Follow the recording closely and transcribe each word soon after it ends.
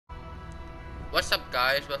What's up,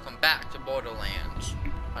 guys? Welcome back to Borderlands.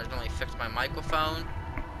 I just only fixed my microphone.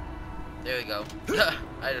 There we go.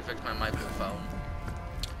 I had to fix my microphone.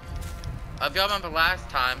 If y'all remember last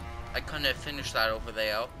time, I couldn't finish that over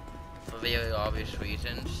there for very obvious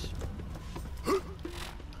reasons.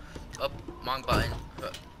 Oh, wrong button.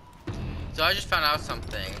 So I just found out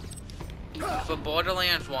something. For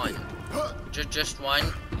Borderlands 1, just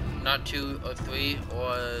 1, not 2 or 3,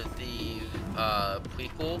 or the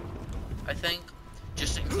prequel, I think,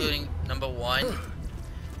 just including number 1,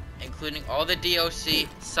 including all the DLC,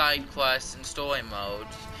 side quests, and story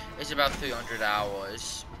modes, it's about 300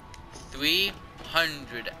 hours.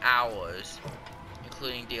 300 hours,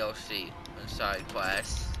 including DLC and side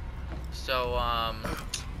quests. So,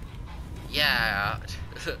 yeah,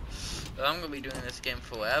 I'm gonna be doing this game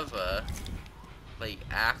forever. Like,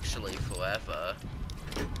 actually forever.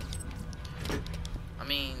 I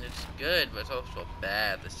mean, it's good, but it's also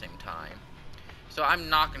bad at the same time. So I'm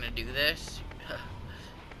not gonna do this.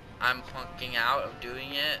 I'm plunking out of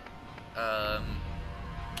doing it.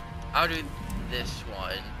 I'll do this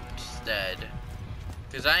one instead.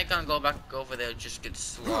 Cause I ain't gonna go back over there and just get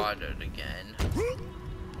slaughtered again.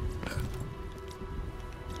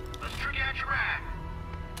 Let's get your back.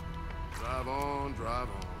 Drive on, drive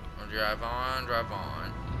on. Drive on, drive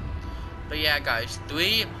on. But yeah, guys,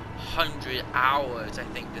 300 hours I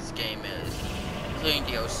think this game is, including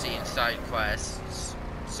DLC and side quests.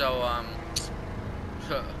 So, I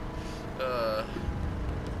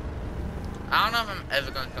don't know if I'm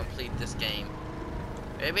ever gonna complete this game.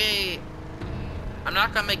 Maybe I'm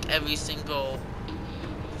not gonna make every single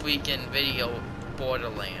freaking video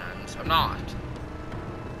Borderlands. I'm not.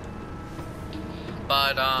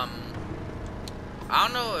 But I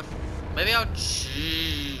don't know if maybe I'll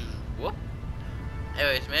whoop.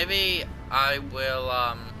 Anyways, maybe I will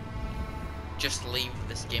just leave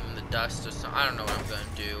this game in the dust or something. I don't know what I'm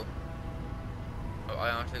gonna do. I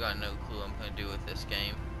honestly got no clue what I'm gonna do with this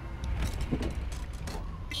game.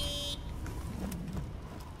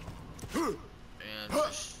 And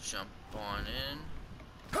just jump on in.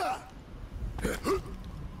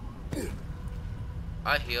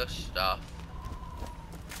 I hear stuff.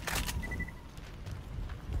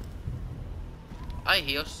 I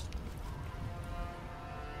hear.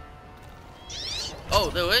 Oh,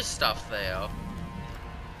 there is stuff there.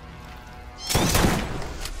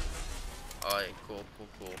 Alright, cool.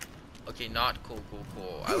 Okay, not cool.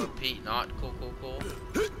 I repeat, not cool.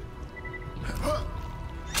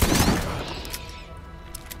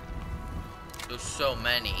 There's so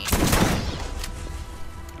many.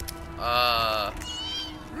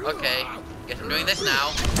 Okay. Guess I'm doing this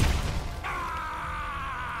now.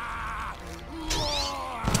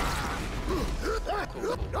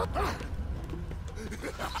 Cool.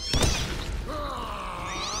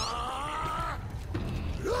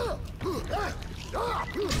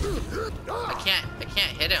 I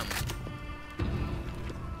can't hit him.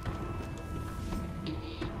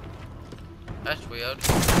 That's weird.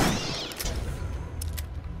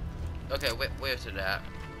 Okay, where's it at?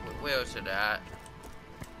 Where's it at?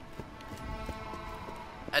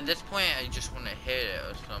 At this point, I just want to hit it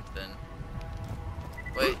or something.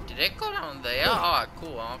 Wait, did it go down there? Oh,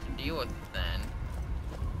 cool. I don't have to deal with it then.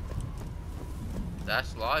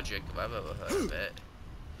 That's logic if I've ever heard of it.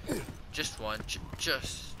 Just one.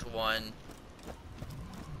 Just one.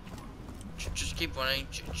 Just keep running.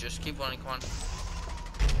 Just keep running. Come on.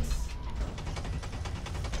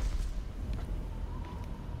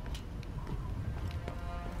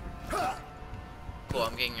 Cool,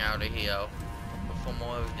 I'm getting out of here before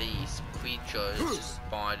more of these creatures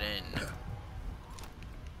spawn in.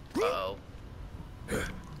 Uh-oh.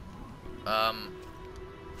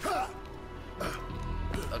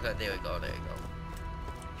 Okay, there we go.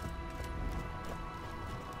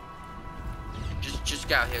 Just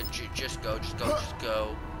get out here. Just go.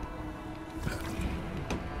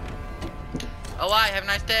 Oh, bye. Have a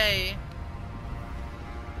nice day.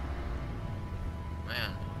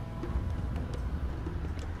 Man.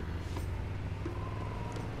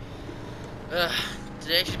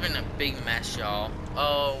 Today's been a big mess, y'all.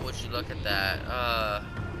 Oh, would you look at that?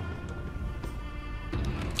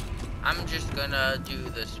 I'm just gonna do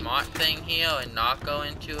the smart thing here and not go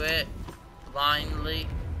into it blindly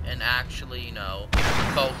and actually, you know,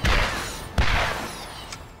 focus.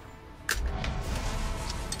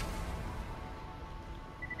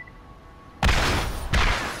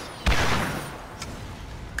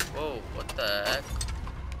 Whoa, what the heck?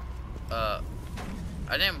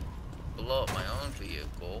 I didn't blow up my own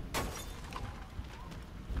vehicle.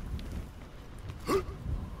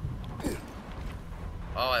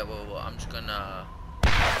 Alright, well, I'm just gonna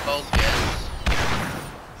focus.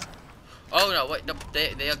 Oh no, wait, no,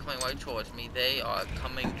 they are coming right towards me. They are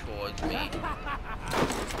coming towards me.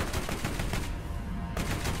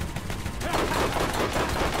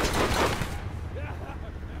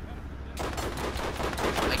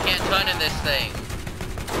 I can't turn in this thing.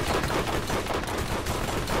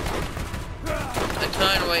 The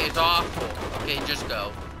turn rate is awful. Okay, just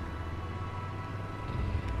go.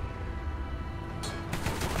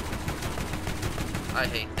 I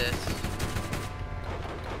hate this.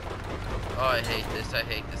 Oh, I hate this, I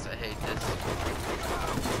hate this, I hate this.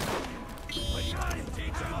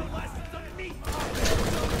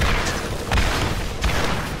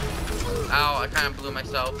 Ow, I kind of blew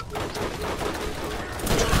myself.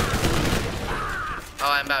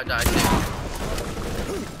 Oh, I'm about to die too.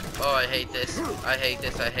 Oh, I hate this. I hate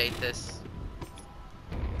this, I hate this.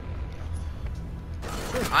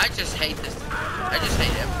 I just hate this. I just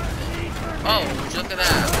hate everything. Oh, look at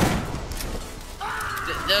that.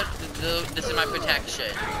 This is my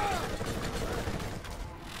protection.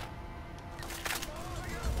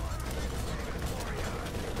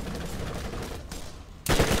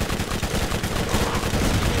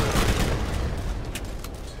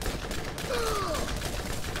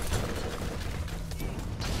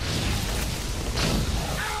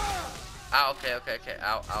 Ow, okay, okay, okay.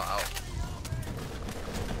 Ow, ow, ow.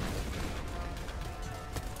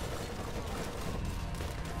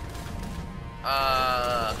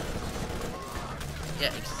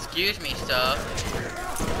 Yeah, excuse me, sir.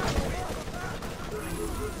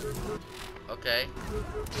 Okay.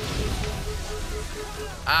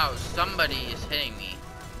 Ow, somebody is hitting me.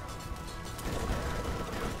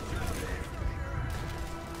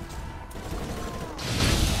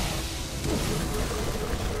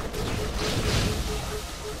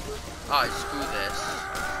 Oh, screw this.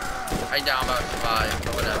 I doubt I'm about to survive,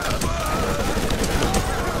 but whatever.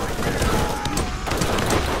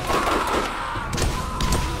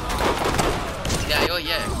 Yeah, oh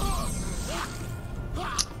yeah.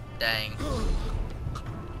 Dang.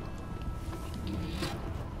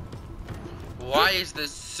 Why is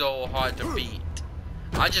this so hard to beat?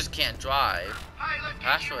 I just can't drive.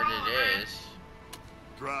 That's what it is.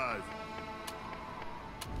 Drive.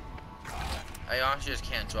 I honestly just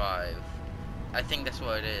can't drive. I think that's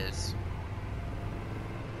what it is.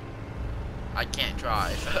 I can't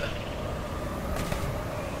drive.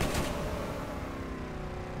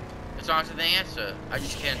 It's honestly the answer. I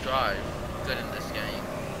just can't drive good in this game.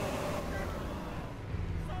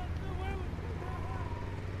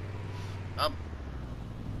 Up.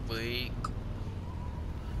 Weak.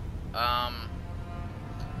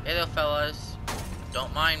 Hey there, fellas.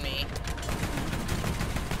 Don't mind me.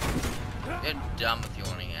 You're dumb if you're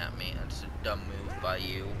running at me. That's a dumb move by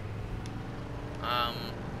you.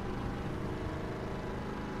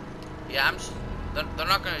 Yeah, I'm just... They're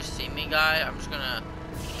not gonna see me, guy. I'm just gonna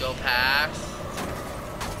go past.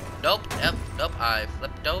 Nope, yep, nope, I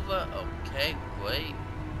flipped over. Okay, great.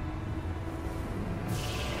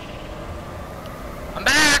 I'm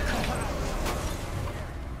back!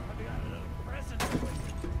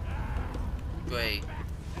 Great.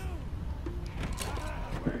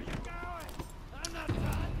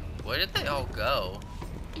 Where did they all go?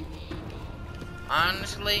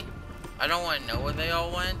 Honestly, I don't want to know where they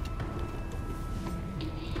all went.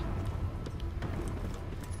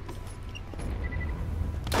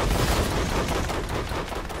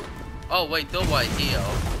 Oh wait, they're right here.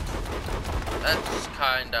 That's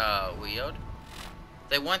kinda weird.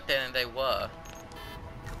 They went there and they were.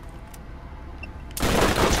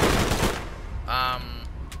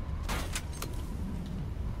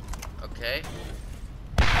 Okay.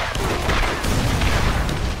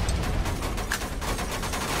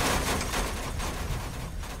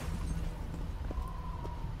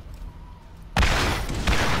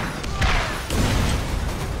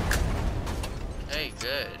 Hey,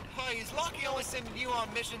 good. Hey, is Lockie only sending you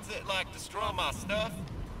on missions that, like, destroy my stuff?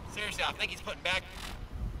 Seriously, I think he's putting back...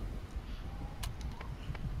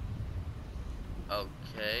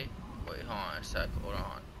 Okay. Wait, hold on a sec. Hold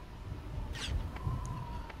on.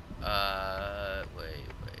 Wait.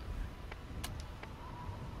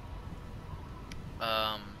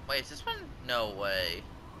 Wait, is this one? No way.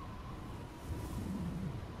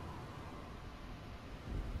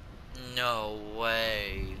 No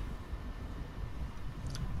way.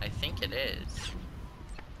 I think it is.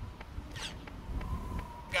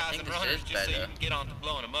 Guys and runners just so you can get on to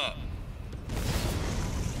blowing them up.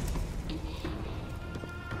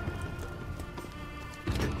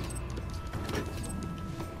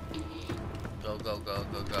 Go.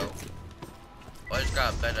 Well, I just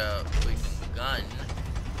got a better freaking gun.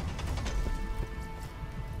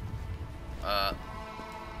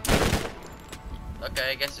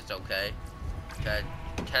 Okay, I guess it's okay. Gotta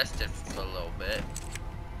test it for a little bit.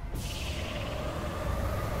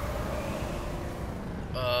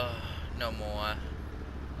 No more.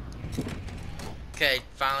 Okay,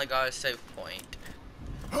 finally got a save point.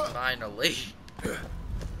 Finally.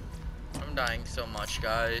 I'm dying so much,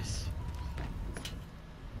 guys.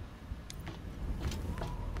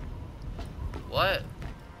 What?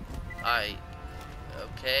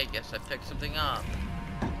 Okay, I guess I picked something up.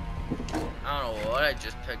 I don't know what I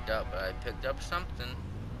just picked up, but I picked up something.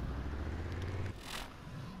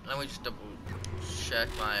 Let me just double check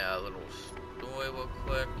my little story real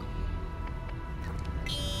quick.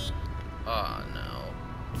 Oh no.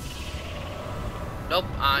 Nope,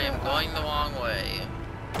 I am going the wrong way.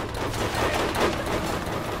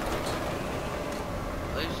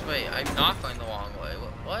 At least, wait, I'm not going the wrong way.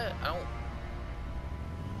 What? I don't...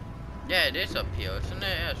 Yeah, it is up here, isn't it?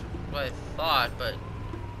 That's what I thought, but...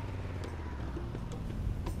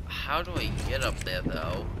 How do I get up there,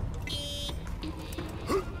 though?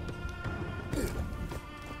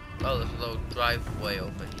 Oh, there's a little driveway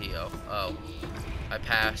over here. Oh, I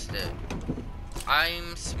passed it.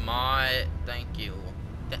 I'm smart. Thank you.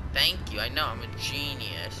 Thank you. I know I'm a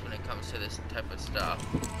genius when it comes to this type of stuff.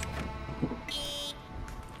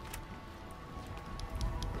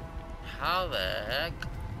 How the heck?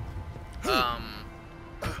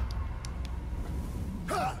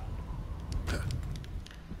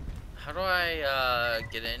 How do I,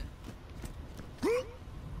 get in?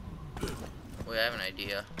 Wait, I have an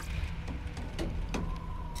idea.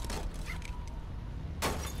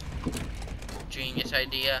 Genius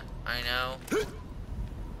idea, I know.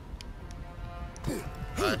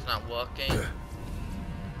 It's not working.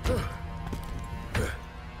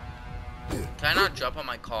 Can I not jump on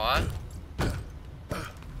my car?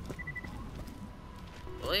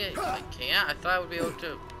 Really? I can't? I thought I would be able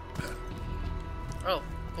to. Oh,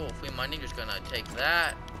 cool. Free money, just gonna take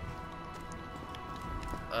that.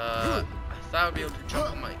 I thought I would be able to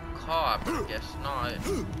jump on my car, but I guess not.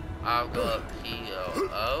 I'll go up here.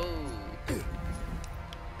 Oh.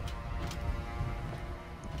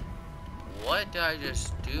 What did I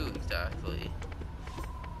just do exactly?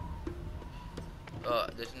 Oh,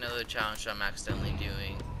 there's another challenge I'm accidentally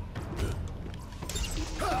doing.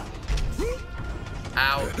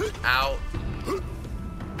 Out, out.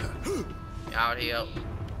 Out here.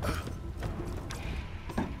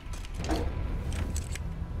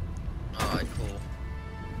 Alright, cool.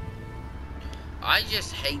 I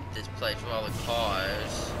just hate this place with all the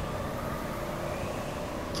cars.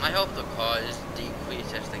 I hope the cars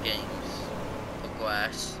decrease as the games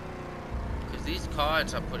progress. Because these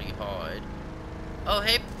cars are pretty hard. Oh,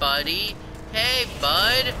 hey, buddy. Hey,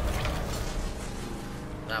 bud.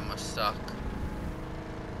 That must suck.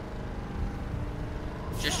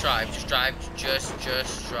 Just drive, just drive,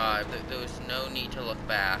 just drive. There's no need to look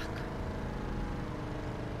back.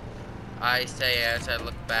 I say as I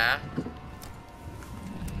look back.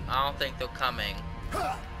 I don't think they're coming.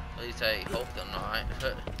 At least I hope they're not.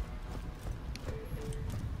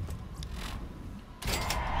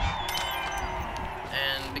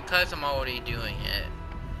 And because I'm already doing it,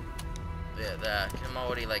 I'm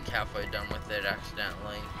already like halfway done with it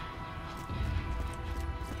accidentally.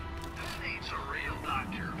 Who needs a real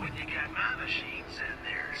doctor when you got my machines and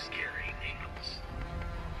their scary needles?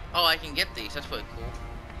 Oh, I can get these. That's really cool.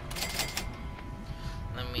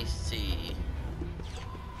 Let me see.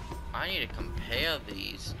 I need to compare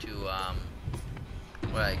these to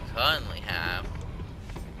what I currently have.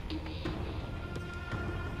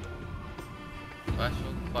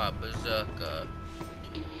 Special Quad Berserker.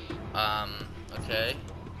 Okay.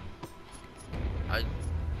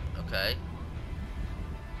 Okay.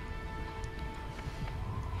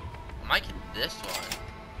 I might get this one.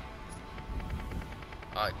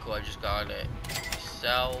 Alright, cool, I just got it.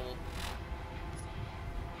 Sell.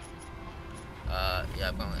 Yeah,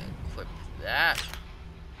 I'm gonna equip that.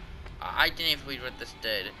 I didn't even read what this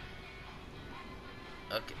did.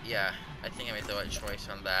 Okay, yeah, I think I made the right choice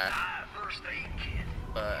on that. First aid kit.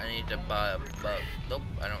 But I need to buy a boat. Nope,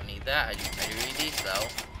 I don't need that. I do need these though.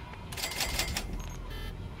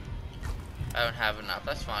 I don't have enough.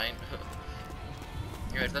 That's fine.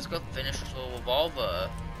 Anyways, let's go finish this little revolver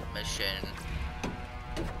mission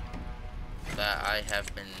that I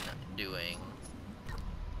have been doing.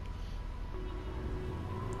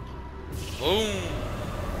 Boom!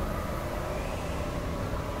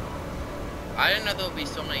 I didn't know there would be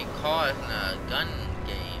so many cars in a gun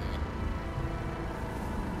game.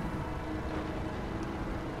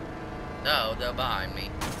 No, they're behind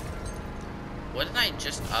me. Wasn't I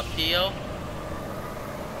just up here?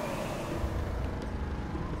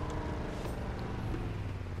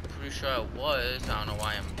 pretty sure I was. I don't know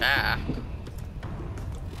why I'm back.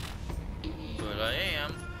 But I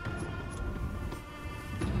am.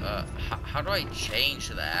 How do I change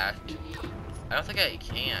that? I don't think I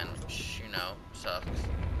can, which, you know, sucks.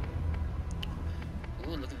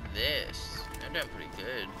 Ooh, look at this. I'm doing pretty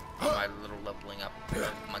good on my little leveling up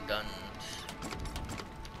of my guns.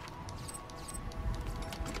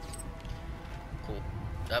 Cool.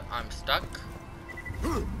 Yep, I'm stuck.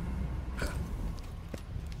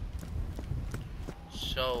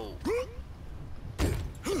 So,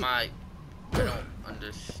 I don't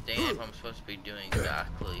understand what I'm supposed to be doing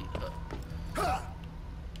exactly.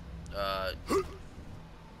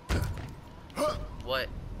 What?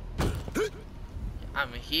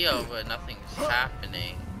 I'm here, but nothing's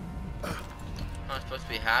happening. Not supposed to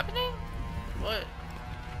be happening? What?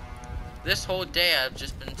 This whole day I've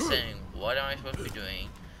just been saying, what am I supposed to be doing?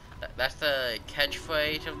 That's the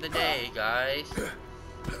catchphrase of the day, guys.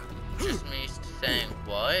 Just me saying,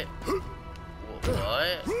 what?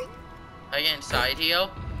 What? Can I get inside here?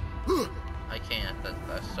 I can't,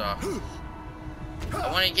 that sucks.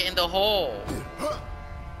 I want to get in the hole.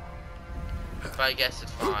 But I guess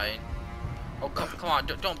it's fine. Oh, come on,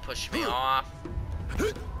 don't push me off.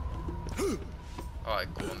 Alright,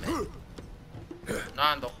 cool, man.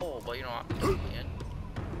 Not in the hole, but you know what I'm doing.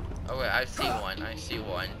 Oh wait, I see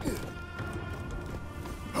one.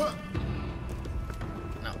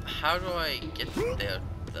 Now, how do I get there,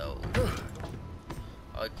 though?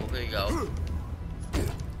 Alright, cool, here you go.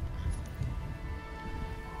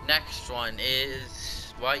 Next one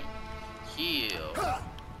is right here.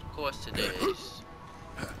 Of course it is.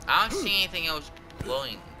 I don't see anything else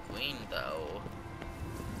glowing green, though.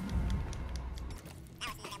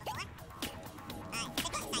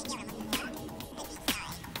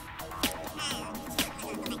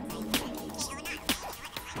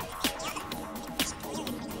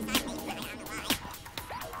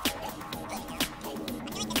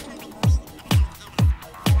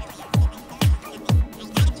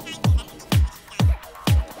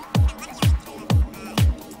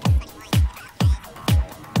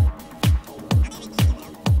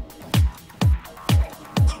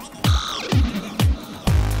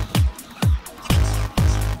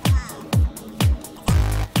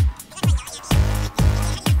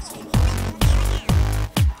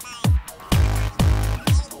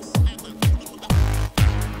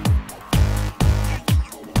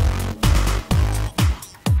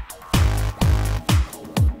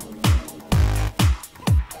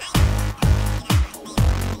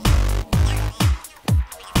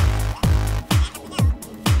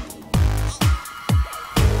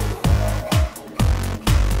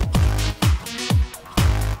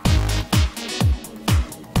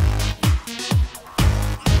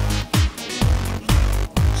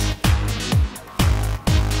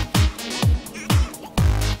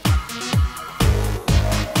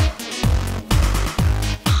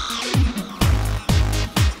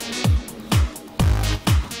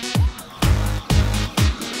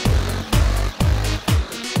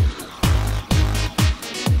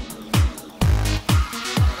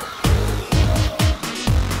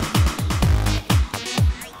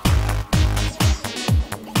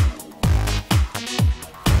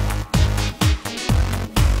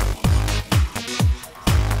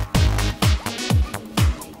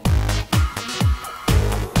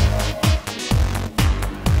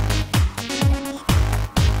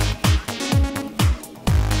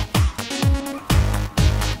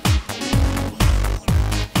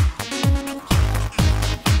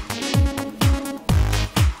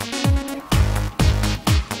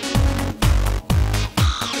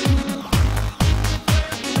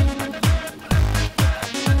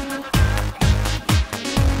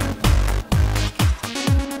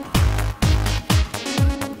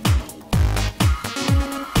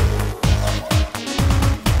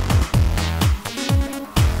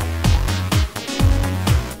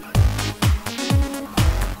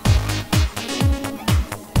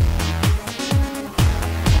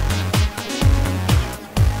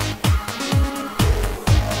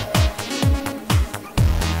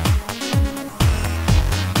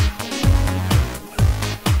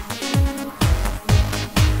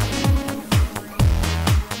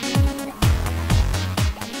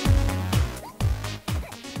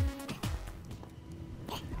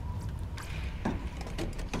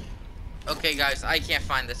 Okay guys, I can't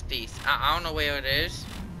find this piece. I don't know where it is,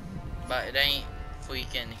 but it ain't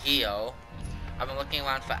freaking here. I've been looking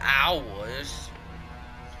around for hours.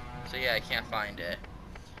 So yeah, I can't find it.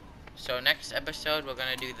 So next episode, we're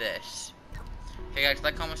gonna do this. Okay guys,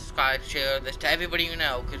 like, comment, subscribe, share this to everybody you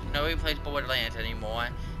know, because nobody plays Borderlands anymore.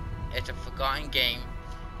 It's a forgotten game.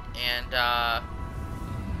 And,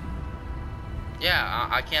 yeah,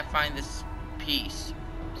 I can't find this piece.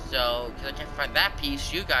 So, because I can't find that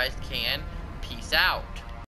piece, you guys can. Peace out.